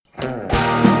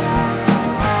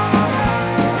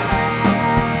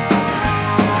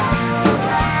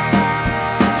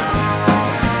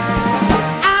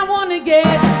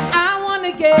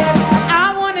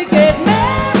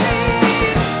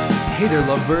there,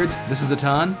 lovebirds. This is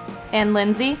Atan. And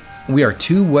Lindsay. We are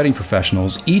two wedding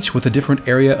professionals, each with a different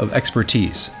area of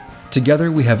expertise.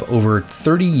 Together, we have over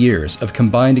 30 years of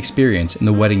combined experience in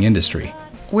the wedding industry.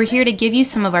 We're here to give you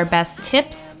some of our best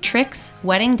tips, tricks,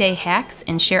 wedding day hacks,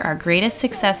 and share our greatest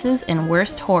successes and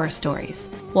worst horror stories.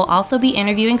 We'll also be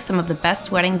interviewing some of the best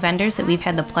wedding vendors that we've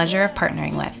had the pleasure of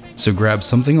partnering with. So grab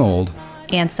something old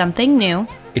and something new.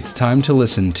 It's time to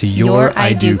listen to your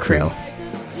I Do Crew.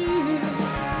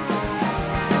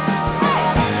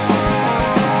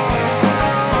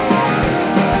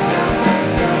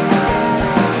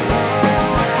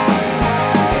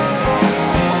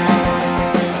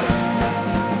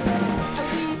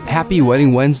 Happy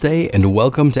Wedding Wednesday and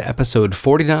welcome to episode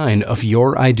 49 of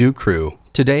Your I Do Crew.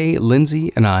 Today,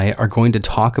 Lindsay and I are going to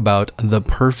talk about the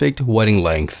perfect wedding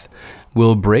length.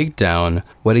 We'll break down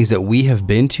weddings that we have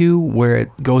been to where it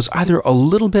goes either a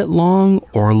little bit long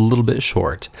or a little bit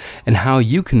short, and how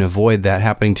you can avoid that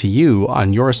happening to you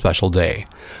on your special day.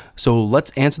 So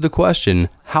let's answer the question,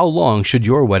 how long should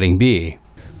your wedding be?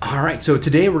 All right, so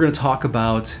today we're going to talk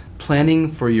about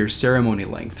planning for your ceremony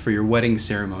length, for your wedding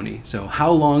ceremony. So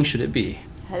how long should it be?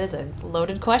 That is a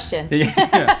loaded question.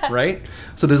 Yeah, right?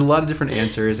 So there's a lot of different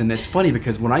answers, and it's funny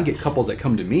because when I get couples that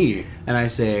come to me and I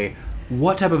say,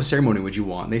 what type of ceremony would you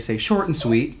want? They say short and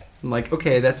sweet. I'm like,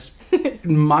 okay, that's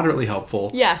moderately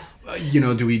helpful. Yes.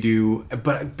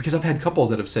 But because I've had couples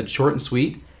that have said short and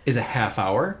sweet is a half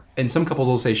hour, and some couples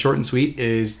will say short and sweet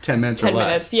is 10 minutes or less. 10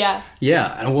 minutes, yeah.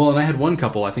 Yeah, and I had one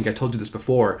couple, I think I told you this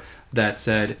before, that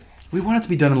said, we want it to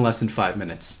be done in less than 5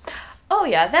 minutes. Oh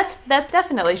yeah, that's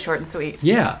definitely short and sweet.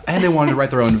 Yeah, and they wanted to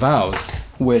write their own vows,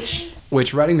 which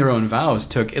writing their own vows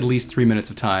took at least 3 minutes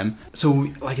of time.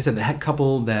 So, like I said, that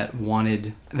couple that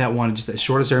wanted just as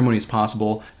short a ceremony as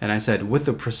possible, and I said, with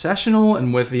the processional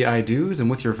and with the I do's and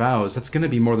with your vows, that's going to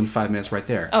be more than 5 minutes right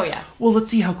there. Oh yeah. Well, let's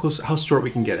see how short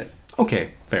we can get it.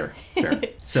 Okay, fair.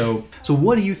 So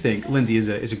what do you think, Lindsay, is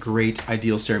a great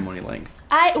ideal ceremony length?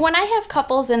 When I have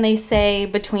couples and they say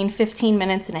between 15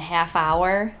 minutes and a half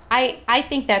hour, I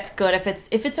think that's good.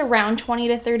 If it's around 20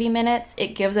 to 30 minutes, it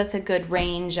gives us a good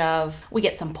range of, we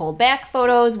get some pulled back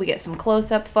photos, we get some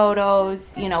close-up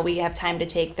photos, we have time to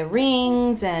take the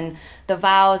rings and the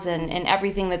vows and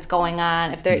everything that's going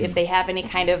on. If they have any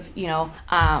kind of,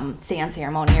 sand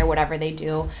ceremony or whatever they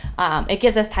do, it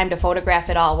gives us time to photograph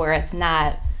it all where it's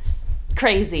not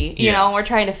crazy, and we're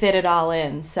trying to fit it all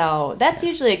in. So that's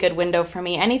usually a good window for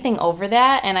me. Anything over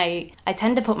that, and I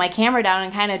tend to put my camera down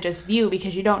and kind of just view,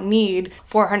 because you don't need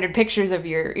 400 pictures of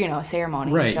your,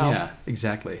 ceremony. Right, so. Yeah,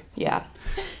 exactly. Yeah.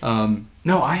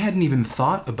 No, I hadn't even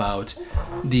thought about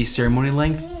the ceremony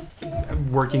length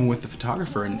working with the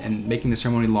photographer and making the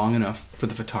ceremony long enough for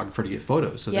the photographer to get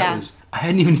photos. So I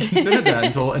hadn't even considered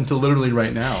that until literally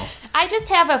right now. I just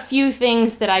have a few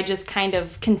things that I just kind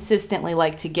of consistently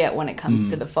like to get when it comes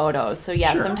to the photos. So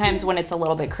Sure. Sometimes when it's a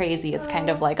little bit crazy, it's kind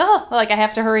of like, I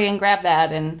have to hurry and grab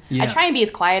that. And I try and be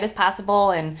as quiet as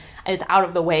possible and as out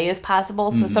of the way as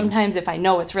possible. So sometimes if I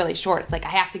know it's really short, it's like I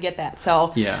have to get that.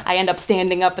 So I end up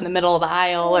standing up in the middle of the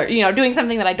aisle or, doing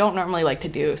something that I don't normally like to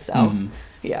do. So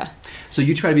yeah. So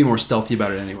you try to be more stealthy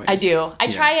about it anyways. I do. I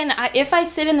try and if I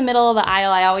sit in the middle of the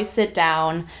aisle, I always sit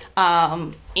down.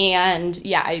 I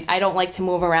don't like to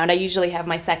move around. I usually have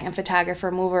my second photographer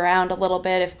move around a little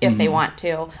bit if they want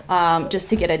to, just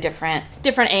to get a different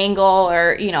angle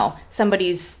or,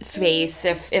 somebody's face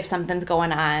if something's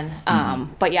going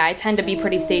on. But yeah, I tend to be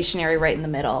pretty stationary right in the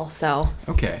middle. So.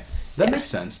 Okay. That makes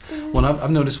sense. Well, I've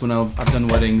noticed when I've done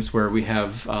weddings where we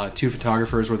have two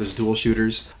photographers, where there's dual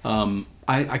shooters,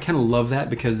 I kind of love that,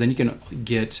 because then you can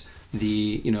get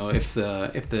the, if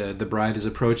the bride is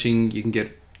approaching, you can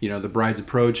get, the bride's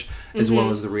approach as well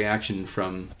as the reaction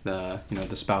from the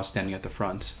spouse standing at the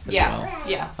front as well.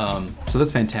 Yeah. So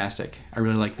that's fantastic. I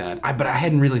really like that. But I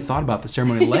hadn't really thought about the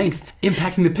ceremony length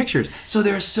impacting the pictures. So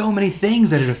there are so many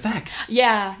things that it affects.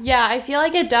 Yeah. I feel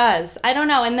like it does. I don't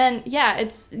know. And then,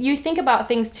 you think about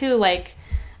things too, like,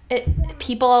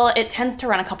 it tends to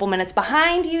run a couple minutes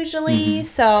behind usually.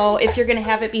 So if you're going to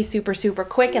have it be super, super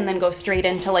quick and then go straight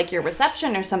into like your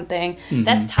reception or something,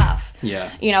 that's tough.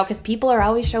 Yeah. Because people are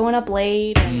always showing up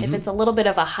late. And if it's a little bit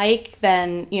of a hike,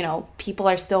 then, people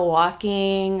are still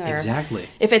walking. Or exactly.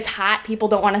 If it's hot, people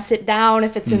don't want to sit down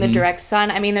if it's in the direct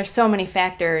sun. I mean, there's so many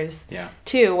factors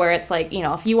too, where it's like,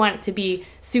 if you want it to be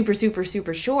super, super,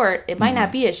 super short, it might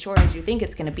not be as short as you think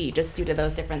it's going to be, just due to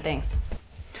those different things.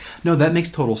 No, that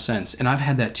makes total sense. And I've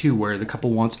had that too, where the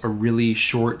couple wants a really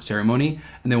short ceremony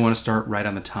and they want to start right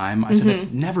on the time. I said,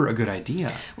 that's never a good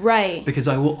idea. Right. Because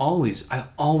I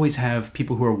always have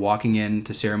people who are walking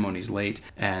into ceremonies late.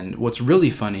 And what's really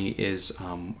funny is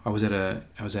I was at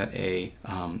a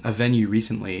venue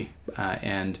recently,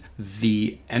 and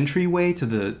the entryway to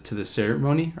the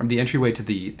ceremony, or the entryway to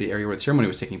the area where the ceremony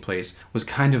was taking place, was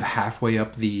kind of halfway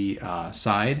up the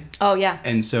side. Oh, yeah.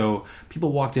 And so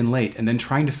people walked in late and then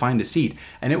trying to find a seat.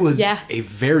 And it was a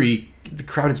very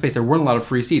crowded space. There weren't a lot of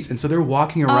free seats. And so they're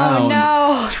walking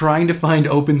around trying to find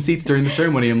open seats during the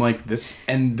ceremony. I'm like, this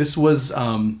was...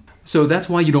 so that's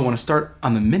why you don't want to start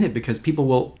on the minute, because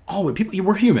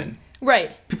we're human.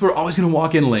 Right. People are always going to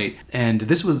walk in late. And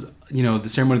this was, the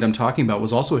ceremony that I'm talking about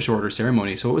was also a shorter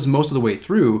ceremony. So it was most of the way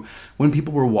through when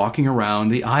people were walking around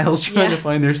the aisles trying to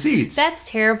find their seats. That's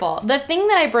terrible. The thing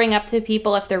that I bring up to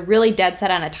people, if they're really dead set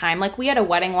on a time, like we had a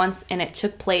wedding once and it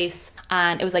took place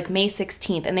it was like May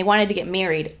 16th, and they wanted to get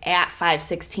married at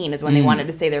 5/16 is when they wanted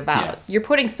to say their vows. You're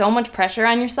putting so much pressure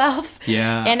on yourself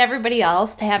and everybody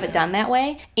else to have it done that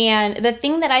way. And the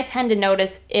thing that I tend to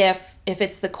notice, if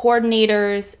it's the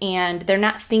coordinators and they're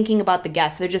not thinking about the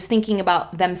guests, they're just thinking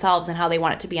about themselves and how they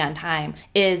want it to be on time,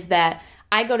 is that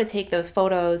I go to take those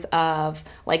photos of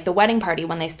like the wedding party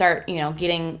when they start,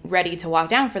 getting ready to walk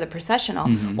down for the processional.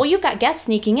 Well, you've got guests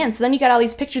sneaking in. So then you got all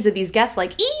these pictures of these guests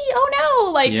like, oh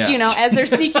no, like, as they're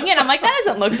sneaking in. I'm like, that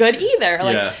doesn't look good either.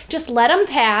 Like, just let them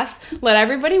pass, let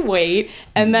everybody wait,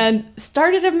 and then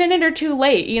start it a minute or two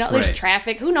late. There's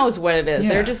traffic. Who knows what it is?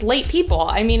 They're just late people.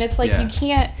 I mean, it's like you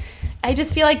can't, I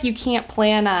just feel like you can't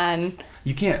plan on...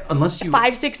 You can't, unless you...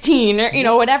 5:16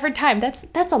 or, whatever time.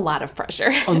 That's a lot of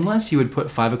pressure. Unless you would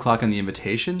put 5 o'clock on the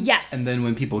invitations. Yes. And then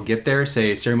when people get there,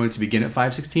 say ceremony to begin at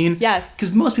 5:16. Yes. Because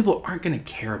most people aren't going to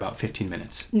care about 15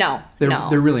 minutes. No. They're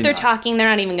really not. They're talking. They're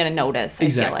not even going to notice,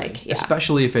 exactly. I feel like. Yeah.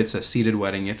 Especially if it's a seated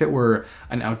wedding. If it were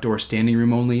an outdoor standing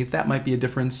room only, that might be a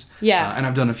difference. Yeah. And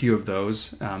I've done a few of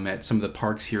those at some of the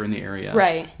parks here in the area.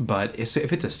 Right. But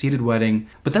if it's a seated wedding,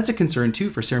 but that's a concern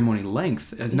too for ceremony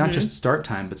length. Not just start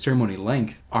time, but ceremony length.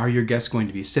 Are your guests going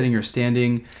to be sitting or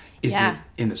standing? Is it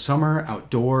in the summer,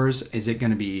 outdoors? Is it going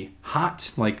to be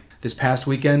hot? Like this past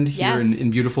weekend here in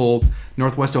beautiful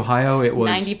Northwest Ohio, it was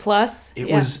 90 plus.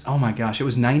 It was, oh my gosh, it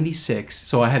was 96.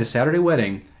 So I had a Saturday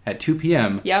wedding at 2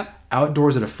 p.m. Yep.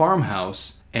 Outdoors at a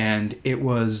farmhouse, and it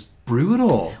was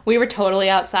brutal. We were totally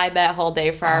outside that whole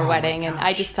day for our wedding, and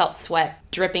I just felt sweat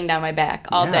dripping down my back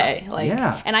all day.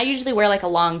 And I usually wear like a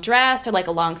long dress or like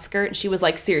a long skirt, and she was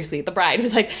like, seriously, the bride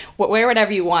was like, wear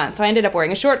whatever you want. So I ended up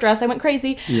wearing a short dress. I went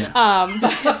crazy. But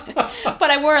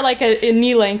I wore like a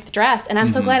knee length dress, and I'm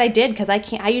so glad I did, because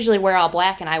I usually wear all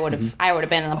black, and I would have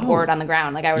been in a board on the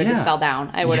ground. Like I would have just fell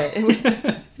down. I would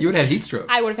have. You would have had heat stroke.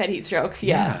 I would have had heat stroke.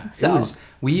 Yeah. So. It was,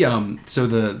 so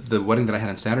the wedding that I had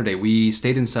on Saturday, we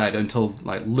stayed inside until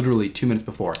like literally 2 minutes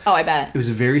before. Oh, I bet. It was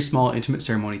a very small, intimate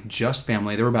ceremony, just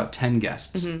family. There were about 10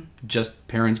 guests, just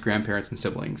parents, grandparents, and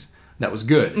siblings. That was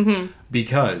good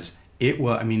because it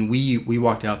was, we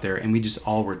walked out there and we just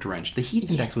all were drenched. The heat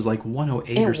index was like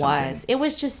 108 or something. It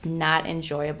was just not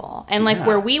enjoyable. And like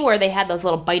where we were, they had those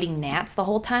little biting gnats the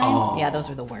whole time. Oh. Yeah, those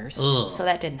were the worst. Ugh. So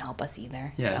that didn't help us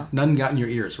either. Yeah, so. None got in your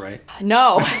ears, right?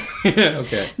 No.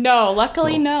 Okay. No,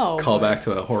 luckily no. Call back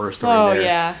to a horror story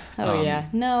there. Yeah.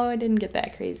 No, I didn't get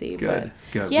that crazy. Good.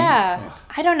 Yeah.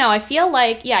 I don't know. I feel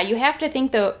like, you have to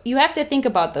think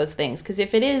about those things, because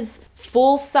if it is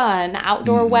full sun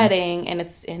outdoor wedding and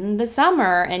it's in the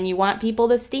summer and you want people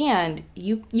to stand,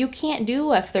 you can't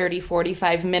do a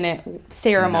 30-45 minute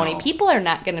ceremony. No. People are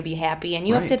not going to be happy, and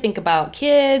you have to think about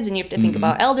kids, and you have to think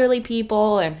about elderly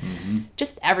people, and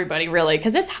just everybody really,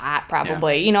 because it's hot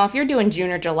probably. If you're doing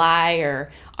June or July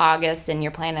or August and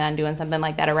you're planning on doing something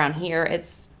like that around here,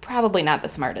 it's probably not the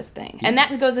smartest thing. And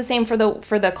that goes the same for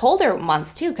the colder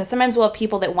months too, because sometimes we'll have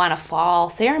people that want a fall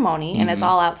ceremony and it's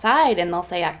all outside, and they'll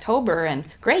say October, and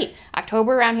great,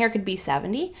 October around here could be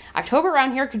 70, October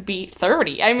around here could be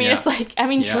 30. It's like,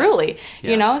 truly,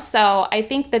 so I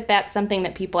think that that's something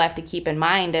that people have to keep in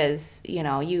mind is,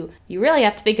 you really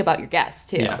have to think about your guests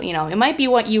too. It might be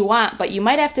what you want, but you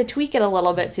might have to tweak it a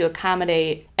little bit to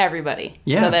accommodate everybody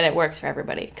so that it works for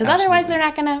everybody, because otherwise they're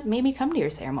not gonna maybe come to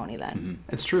your ceremony then.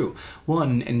 It's true. Well,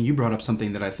 and you brought up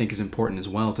something that I think is important as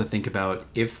well to think about.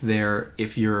 If your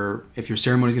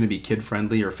ceremony is going to be kid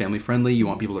friendly or family friendly, you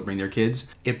want people to bring their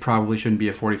kids, it probably shouldn't be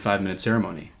a 45-minute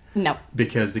ceremony. No.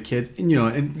 Because the kids,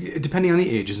 and depending on the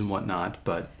ages and whatnot,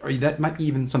 or that might be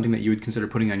even something that you would consider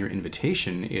putting on your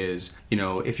invitation is,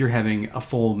 if you're having a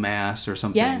full mass or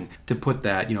something, to put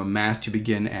that, mass to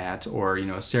begin at, or,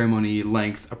 ceremony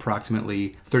length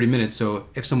approximately 30 minutes. So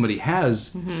if somebody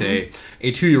has, say,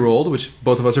 a 2-year-old, which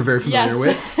both of us are very familiar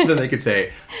with, then they could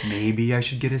say, maybe I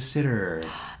should get a sitter.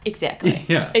 Exactly.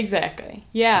 Yeah. Exactly.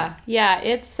 Yeah. Yeah.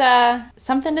 It's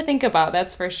something to think about.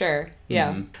 That's for sure.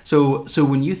 Yeah. So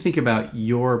when you think about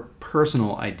your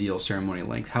personal ideal ceremony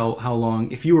length, how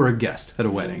long, if you were a guest at a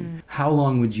wedding, how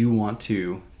long would you want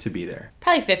to be there?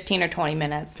 Probably 15 or 20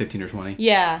 minutes. 15 or 20?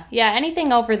 Yeah. Yeah.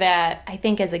 Anything over that, I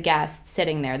think as a guest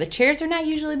sitting there, the chairs are not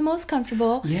usually the most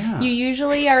comfortable. Yeah. You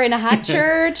usually are in a hot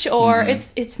church or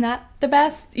it's not the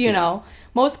best, you know.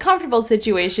 Most comfortable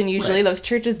situation, usually those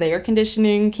churches, the air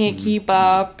conditioning can't keep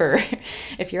up, or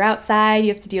if you're outside,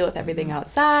 you have to deal with everything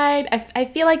outside. I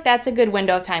feel like that's a good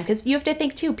window of time, because you have to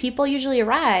think too, people usually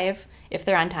arrive, if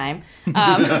they're on time,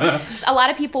 a lot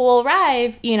of people will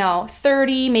arrive,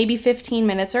 30, maybe 15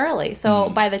 minutes early. So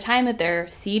by the time that they're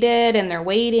seated and they're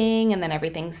waiting and then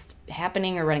everything's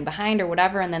happening or running behind or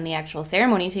whatever, and then the actual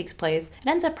ceremony takes place, it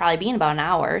ends up probably being about an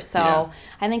hour. So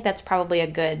I think that's probably a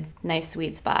good, nice,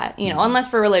 sweet spot, unless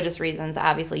for religious reasons,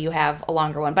 obviously you have a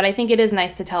longer one. But I think it is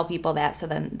nice to tell people that, so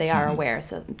then they are aware.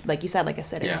 So like you said, like a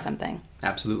sitter or something.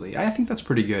 Absolutely. I think that's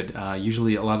pretty good.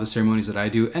 Usually a lot of the ceremonies that I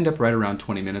do end up right around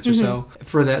 20 minutes or so,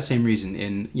 for that same reason.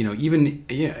 And, even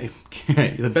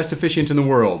the best officiant in the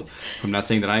world, I'm not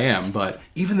saying that I am, but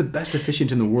even the best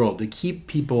officiant in the world, to keep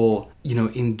people,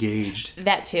 engaged.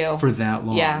 That too. For that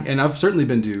long. Yeah. And I've certainly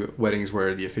been to weddings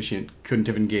where the officiant couldn't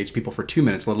have engaged people for 2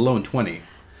 minutes, let alone 20.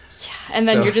 And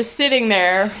then you're just sitting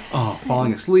there. Oh,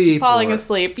 falling asleep.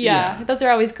 Yeah. Those are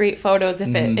always great photos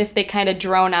if they kind of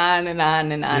drone on and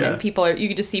on and on. Yeah. And you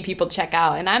can just see people check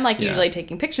out. And I'm usually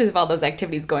taking pictures of all those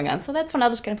activities going on. So that's when I'll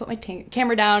just kind of put my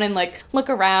camera down and look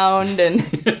around. And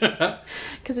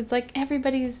because it's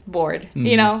everybody's bored,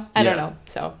 I don't know.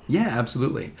 So yeah,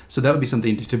 absolutely. So that would be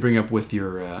something to bring up with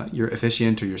your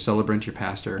officiant or your celebrant, your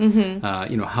pastor.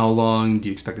 How long do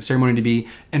you expect the ceremony to be?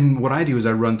 And what I do is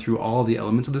I run through all the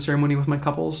elements of the ceremony with my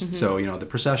couples. So, the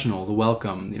processional, the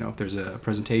welcome, if there's a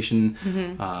presentation,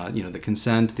 the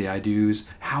consent, the I-dos,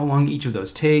 how long each of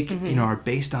those take, are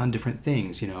based on different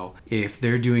things. If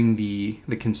they're doing the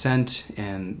consent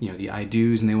and, the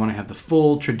I-dos, and they want to have the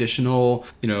full traditional,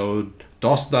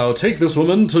 dost thou take this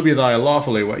woman to be thy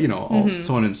lawfully,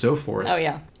 so on and so forth. Oh,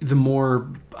 yeah. The more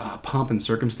pomp and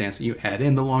circumstance that you add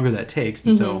in, the longer that takes.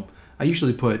 And so I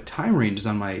usually put time ranges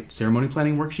on my ceremony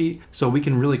planning worksheet, so we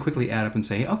can really quickly add up and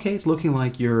say, okay, it's looking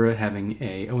like you're having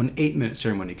an 8-minute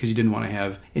ceremony because you didn't want to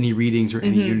have any readings or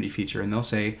any unity feature. And they'll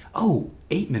say,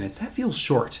 8 minutes, that feels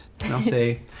short. And I'll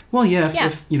say, well,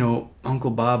 if Uncle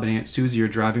Bob and Aunt Susie are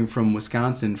driving from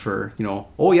Wisconsin for,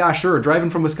 oh yeah, sure, driving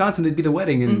from Wisconsin to be the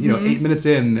wedding, and 8 minutes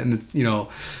in, and it's, Mr.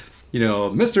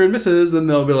 and Mrs., then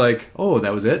they'll be like, oh,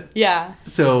 that was it? Yeah.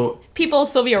 So people will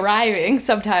still be arriving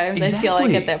sometimes. Exactly. I feel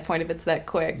like at that point if it's that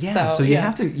quick. Yeah, so you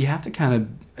have to kind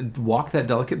of walk that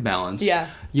delicate balance. Yeah.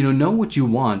 Know what you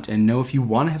want, and know if you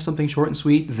want to have something short and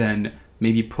sweet, then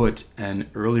maybe put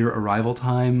an earlier arrival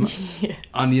time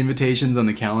on the invitations, on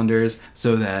the calendars,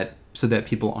 so that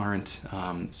people aren't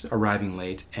arriving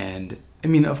late. And I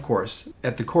mean, of course,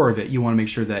 at the core of it, you want to make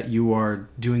sure that you are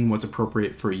doing what's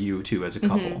appropriate for you too as a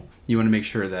couple. You want to make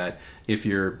sure that if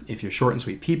you're short and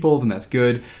sweet people, then that's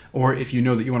good. Or if you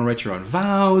know that you want to write your own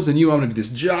vows and you want to do this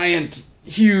giant,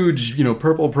 huge,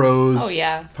 purple prose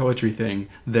poetry thing,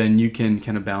 then you can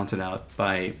kind of balance it out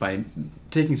by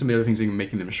taking some of the other things and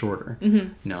making them shorter.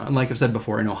 And like I've said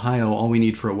before, in Ohio, all we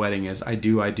need for a wedding is I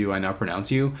do, I now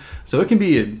pronounce you. So it can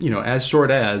be, as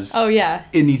short as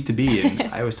it needs to be. And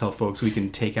I always tell folks we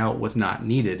can take out what's not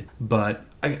needed. But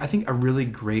I think a really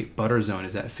great butter zone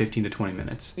is at 15 to 20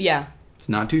 minutes. Yeah. It's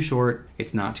not too short.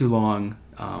 It's not too long.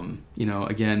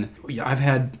 Again, I've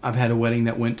had a wedding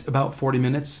that went about 40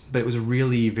 minutes, but it was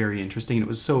really very interesting. And it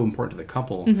was so important to the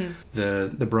couple.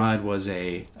 The bride was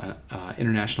a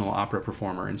international opera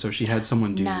performer, and so she had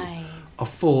someone do a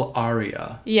full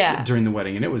aria during the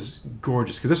wedding, and it was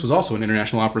gorgeous because this was also an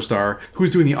international opera star who was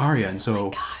doing the aria, and so. Oh my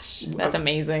gosh. That's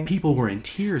amazing. People were in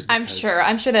tears. I'm sure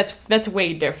that's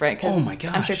way different. Oh my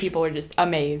gosh. I'm sure people were just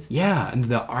amazed. Yeah, and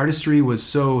the artistry was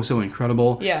so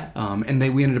incredible. Yeah. And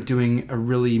we ended up doing a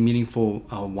really meaningful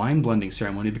wine blending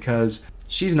ceremony because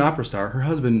she's an opera star. Her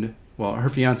husband well, her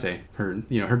fiance,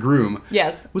 her groom,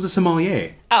 Yes. was a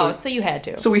sommelier. Oh, so you had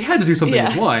to. So we had to do something Yeah.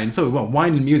 with wine. So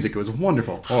wine and music, it was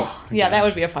wonderful. Oh, my Yeah, that gosh.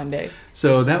 would be a fun day.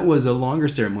 So that was a longer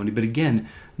ceremony, but again,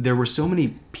 there were so many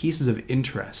pieces of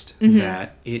interest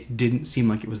that it didn't seem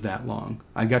like it was that long.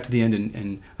 I got to the end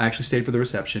and I actually stayed for the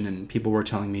reception, and people were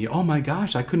telling me, oh my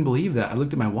gosh, I couldn't believe that. I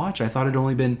looked at my watch. I thought it'd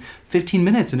only been 15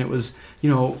 minutes and it was,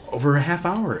 over a half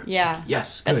hour. Yeah. Like,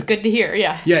 yes, good. That's good to hear.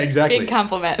 Yeah. Yeah, exactly. Big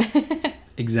compliment.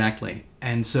 Exactly.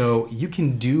 And so you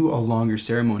can do a longer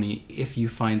ceremony if you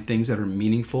find things that are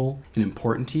meaningful and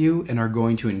important to you and are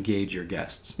going to engage your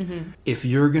guests. If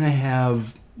you're going to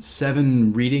have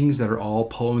 7 readings that are all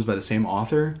poems by the same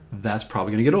author, that's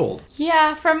probably going to get old.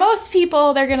 Yeah, for most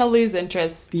people, they're gonna lose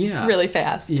interest really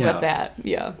fast Yeah. with that.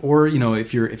 Yeah. Or,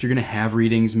 if you're going to have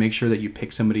readings, make sure that you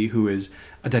pick somebody who is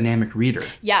a dynamic reader.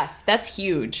 Yes, that's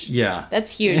huge. Yeah. That's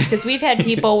huge because we've had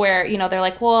people where, they're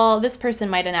like, well, this person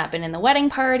might have not been in the wedding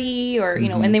party or,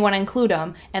 and they want to include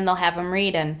them and they'll have them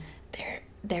read and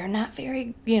they're not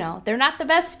very, they're not the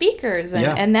best speakers. And,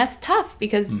 Yeah. and that's tough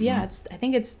because, I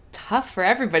think it's tough for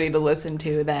everybody to listen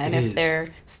to then It if is. they're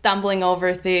stumbling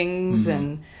over things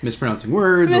and Mispronouncing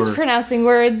words. mispronouncing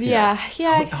words. Yeah.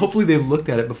 Hopefully they've looked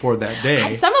at it before that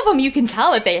day. Some of them you can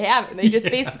tell that they haven't. They just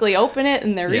basically open it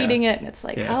and they're Yeah. reading it and it's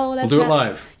like, Yeah. oh, that's we'll do not, it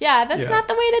live. Yeah, that's Yeah. not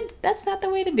the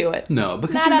way to do it. No,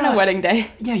 because Not you're on a wedding day.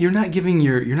 Yeah, you're not giving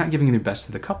your best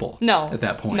to the couple. No. At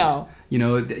that point. No.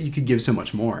 You could give so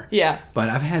much more. Yeah. But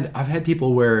I've had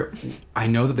people where I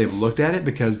know that they've looked at it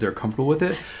because they're comfortable with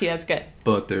it, See, that's good.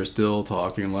 but they're still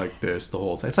talking like this the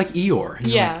whole time. It's like Eeyore. And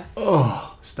you're Yeah. like,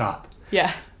 oh, stop.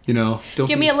 Yeah. Don't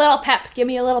Give me a little pep. Give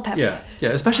me a little pep. Yeah,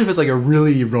 especially if it's like a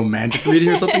really romantic reading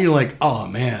or something. You're like, oh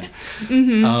man.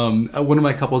 One of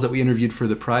my couples that we interviewed for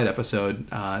the Pride episode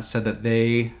said that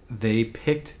they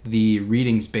picked the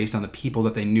readings based on the people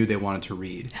that they knew they wanted to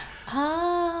read.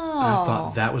 Oh. And I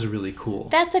thought that was really cool.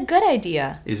 That's a good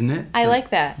idea. Isn't it? I like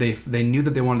that. They knew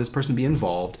that they wanted this person to be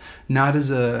involved, not as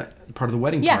a part of the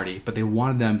wedding Yeah. party, but they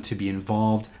wanted them to be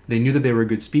involved. They knew that they were a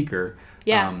good speaker.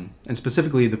 Yeah. And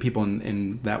specifically, the people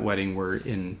in that wedding were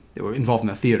involved in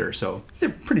the theater, so they're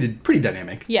pretty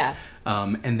dynamic. Yeah.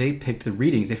 And they picked the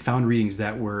readings. They found readings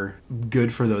that were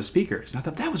good for those speakers. And I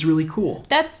thought that was really cool.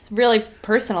 That's really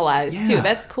personalized Yeah. too.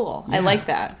 That's cool. I Yeah. like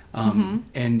that.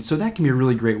 And so that can be a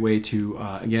really great way to,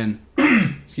 again,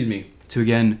 excuse me, I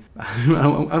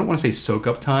don't want to say soak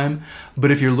up time,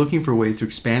 but if you're looking for ways to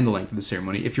expand the length of the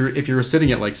ceremony, if you're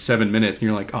sitting at like 7 minutes and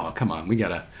you're like, oh, come on,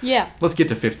 let's get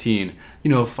to 15,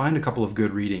 find a couple of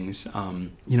good readings.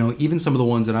 Even some of the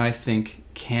ones that I think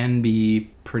can be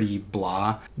pretty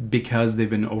blah because they've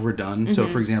been overdone. So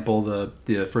for example, the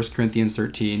 1 Corinthians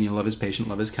 13, love is patient,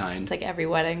 love is kind. It's like every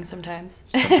wedding sometimes.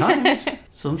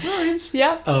 Sometimes.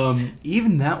 Yeah.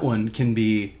 Even that one can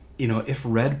be, if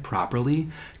read properly,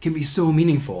 can be so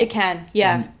meaningful. It can,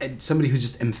 yeah. And somebody who's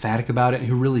just emphatic about it and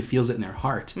who really feels it in their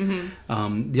heart.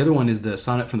 The other one is the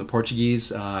sonnet from the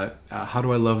Portuguese, How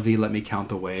do I love thee, let me count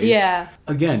the ways. Yeah.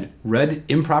 Again, read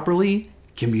improperly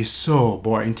can be so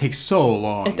boring, takes so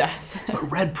long. It does. But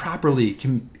read properly,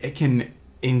 it can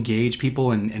engage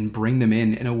people and bring them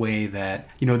in a way that,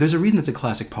 there's a reason it's a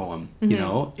classic poem,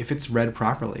 if it's read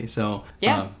properly. So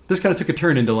Yeah. this kind of took a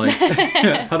turn into like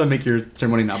how to make your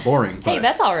ceremony not boring. Hey,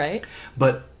 that's all right.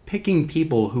 But picking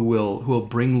people who will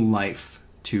bring life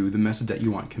to the message that you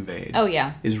want conveyed. Oh,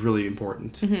 yeah. Is really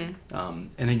important. And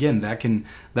again, that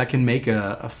can make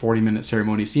a 40-minute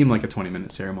ceremony seem like a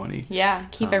 20-minute ceremony. Yeah,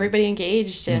 keep everybody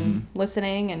engaged and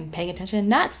listening and paying attention,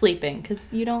 not sleeping, because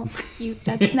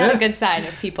that's not a good sign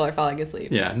if people are falling asleep.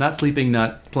 Yeah, not sleeping,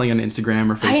 not playing on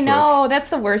Instagram or Facebook. I know, that's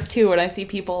the worst too, when I see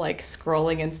people like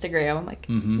scrolling Instagram. I'm like,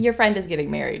 your friend is getting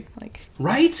married. Like,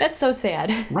 right? that's so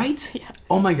sad. Right? Yeah.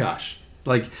 Oh my gosh.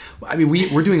 Like, I mean,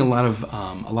 we're doing a lot of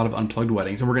unplugged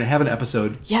weddings, and we're going to have an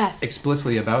episode Yes.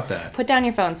 explicitly about that. Put down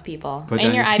your phones, people. Put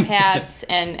And down your your- iPads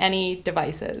and any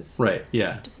devices. Right,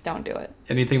 yeah. Just don't do it.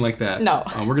 Anything like that. No.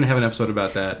 We're going to have an episode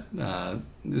about that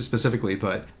specifically,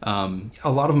 but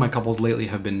a lot of my couples lately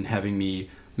have been having me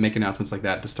make announcements like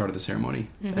that at the start of the ceremony,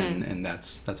 and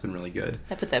that's been really good.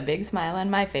 That puts a big smile on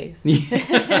my face.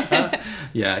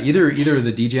 Yeah, either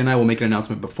the DJ and I will make an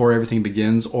announcement before everything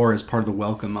begins, or as part of the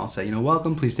welcome, I'll say,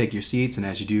 welcome, please take your seats, and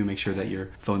as you do, make sure that your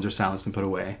phones are silenced and put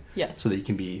away. Yes. So that you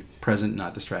can be present,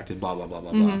 not distracted, blah, blah, blah,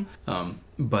 blah, blah.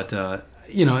 But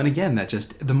and again, that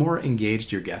just, the more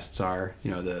engaged your guests are,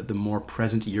 the more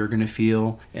present you're going to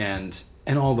feel, and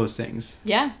all those things.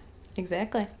 Yeah,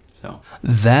 exactly. So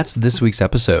That's this week's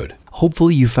episode.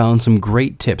 Hopefully you found some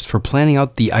great tips for planning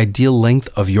out the ideal length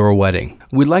of your wedding.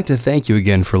 We'd like to thank you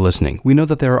again for listening. We know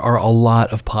that there are a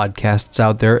lot of podcasts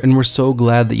out there, and we're so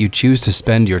glad that you choose to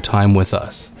spend your time with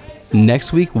us.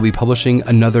 Next week, we'll be publishing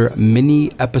another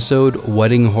mini-episode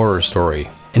wedding horror story.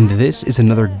 And this is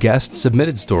another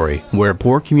guest-submitted story, where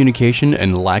poor communication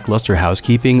and lackluster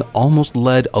housekeeping almost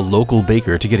led a local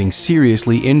baker to getting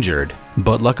seriously injured.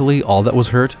 But luckily, all that was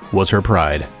hurt was her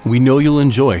pride. We know you'll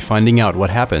enjoy finding out what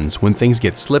happens when things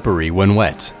get slippery when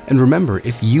wet. And remember,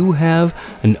 if you have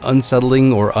an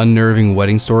unsettling or unnerving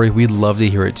wedding story, we'd love to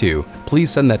hear it too.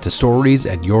 Please send that to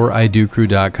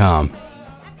stories@youriDoCrew.com.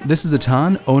 This is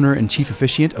Atan, owner and chief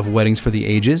officiant of Weddings for the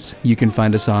Ages. You can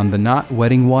find us on The Knot,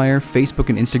 Wedding Wire, Facebook,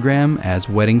 and Instagram as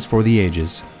Weddings for the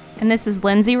Ages. And this is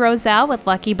Lindsay Roselle with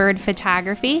Lucky Bird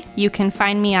Photography. You can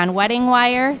find me on Wedding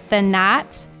Wire, The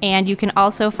Knot, and you can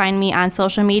also find me on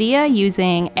social media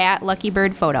using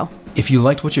 @LuckyBirdPhoto. If you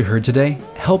liked what you heard today,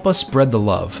 help us spread the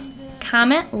love.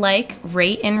 Comment, like,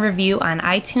 rate, and review on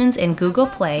iTunes and Google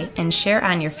Play, and share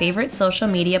on your favorite social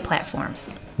media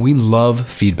platforms. We love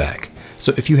feedback.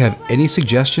 So if you have any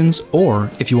suggestions or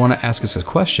if you want to ask us a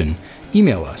question,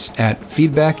 email us at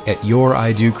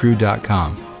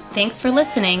feedback@youriDoCrew.com. Thanks for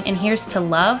listening, and here's to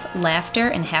love, laughter,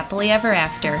 and happily ever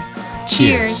after.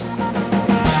 Cheers.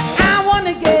 I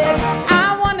wanna get married.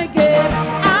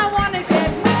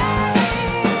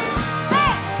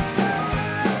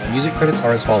 Music credits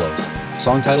are as follows.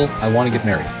 Song title, I Wanna Get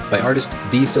Married, by artist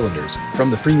D Cylinders,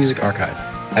 from the Free Music Archive.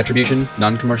 Attribution,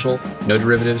 non-commercial, no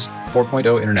derivatives,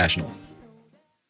 4.0 International.